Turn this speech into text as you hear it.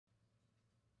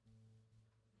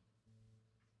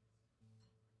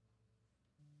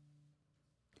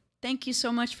Thank you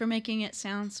so much for making it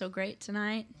sound so great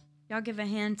tonight. Y'all give a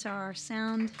hand to our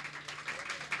sound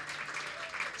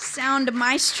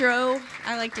maestro,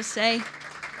 I like to say.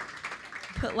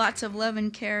 Put lots of love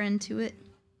and care into it.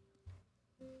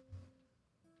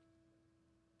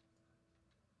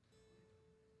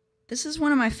 This is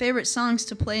one of my favorite songs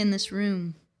to play in this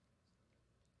room.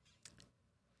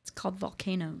 It's called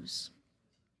Volcanoes.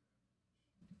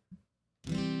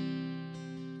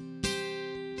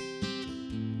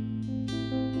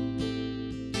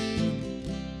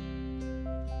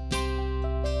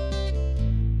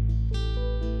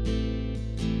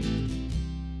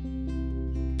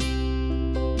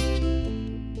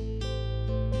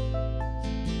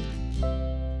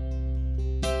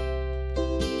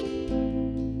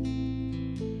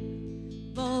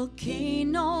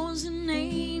 Volcanoes and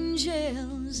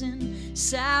angels and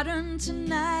Saturn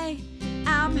tonight.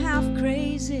 I'm half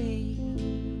crazy.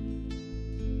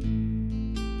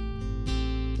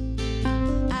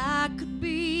 I could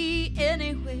be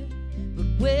anywhere, but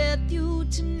with you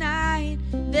tonight,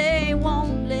 they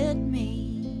won't let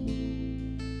me.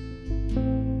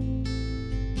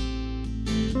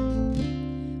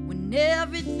 When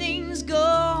everything's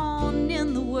gone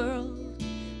in the world,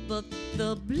 but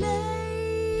the blazing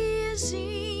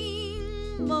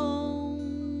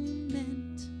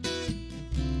moment,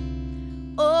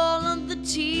 all of the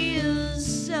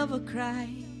tears ever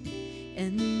cried,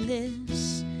 and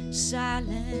this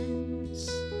silence.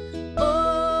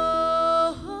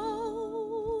 Oh,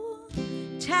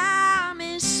 time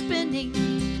is spinning,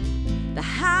 the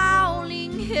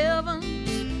howling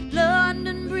heavens,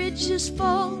 London Bridge is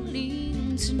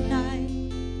falling tonight.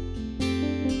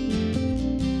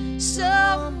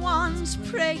 Someone's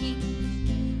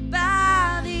praying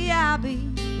by the abbey,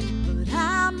 but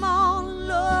I'm all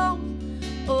alone.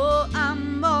 Oh,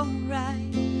 I'm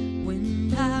alright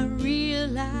when I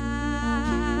realize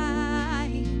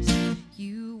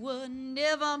you were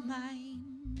never mine.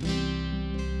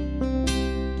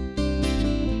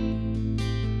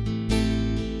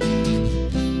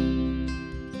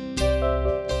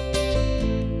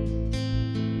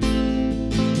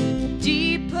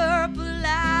 Deep purple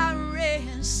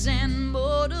iris and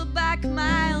motorbike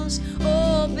miles.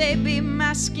 Oh, baby,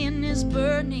 my skin is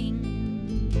burning.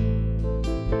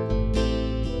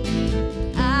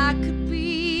 I could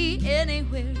be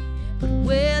anywhere, but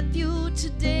with you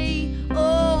today.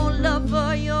 Oh,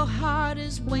 lover, your heart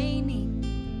is waning.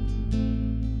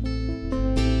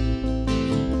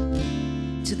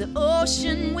 To the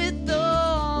ocean with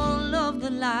all of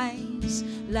the lies,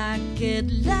 like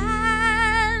Atlantis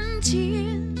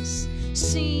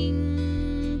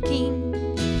sinking,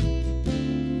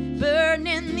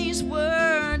 burning these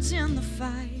words in the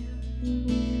fire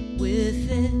with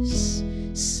this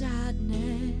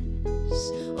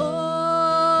sadness.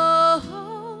 Oh,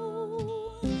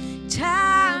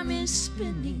 time is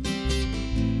spinning,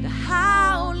 the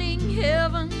howling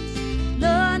heavens,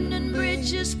 London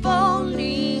Bridge is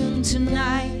falling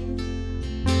tonight.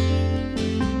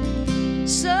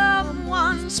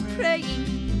 Someone's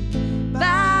praying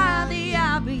by the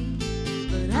abbey,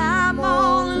 but I'm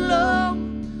all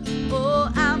alone. Oh,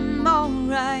 I'm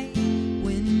alright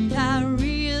when I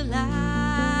realize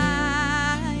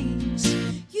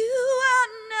you are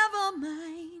never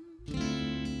mine.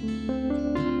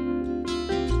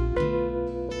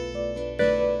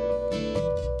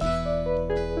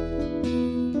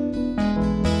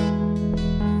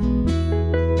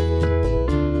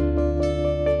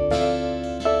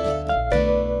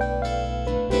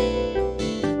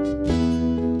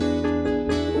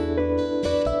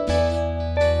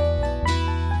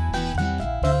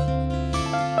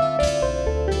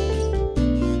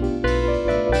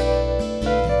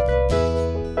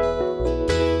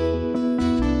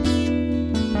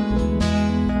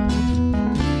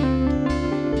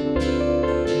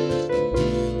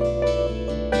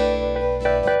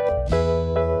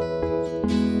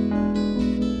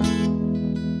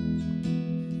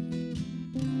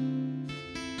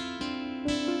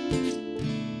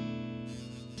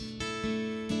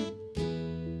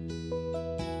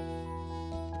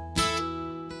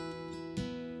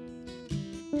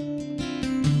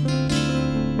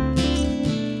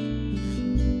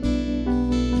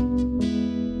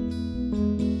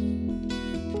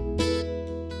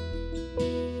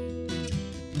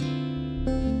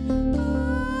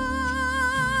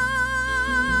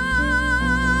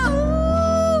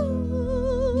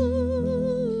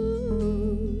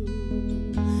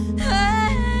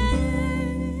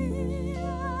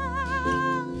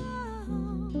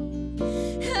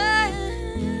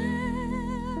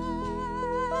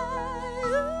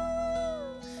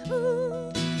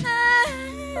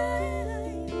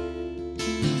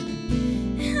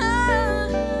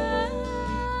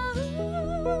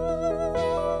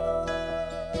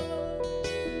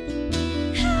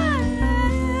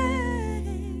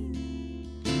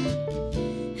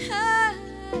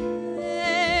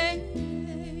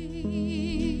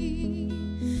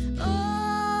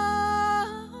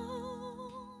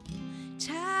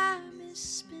 is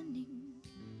spinning,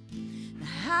 the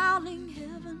howling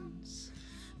heavens,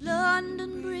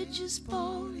 London Bridge is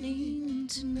falling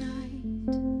tonight.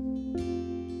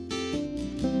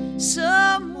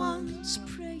 Someone's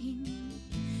praying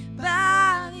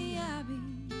by the abbey,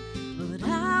 but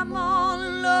I'm all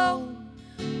alone.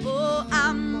 Oh,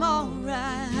 I'm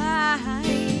alright.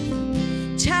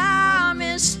 Time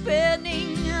is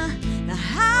spinning, the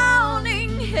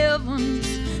howling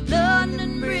heavens,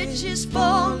 London Bridge is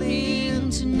falling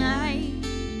tonight.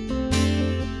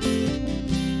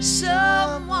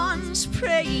 Someone's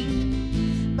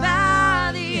praying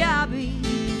by the abbey,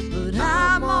 but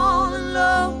I'm all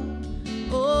alone.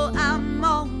 Oh, I'm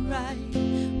alright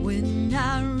when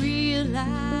I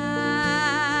realize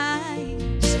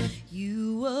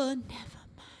you were never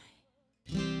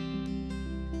mine.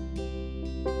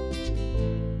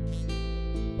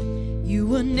 You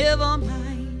were never mine.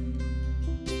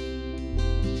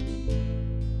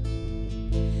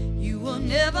 You were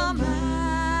never mine.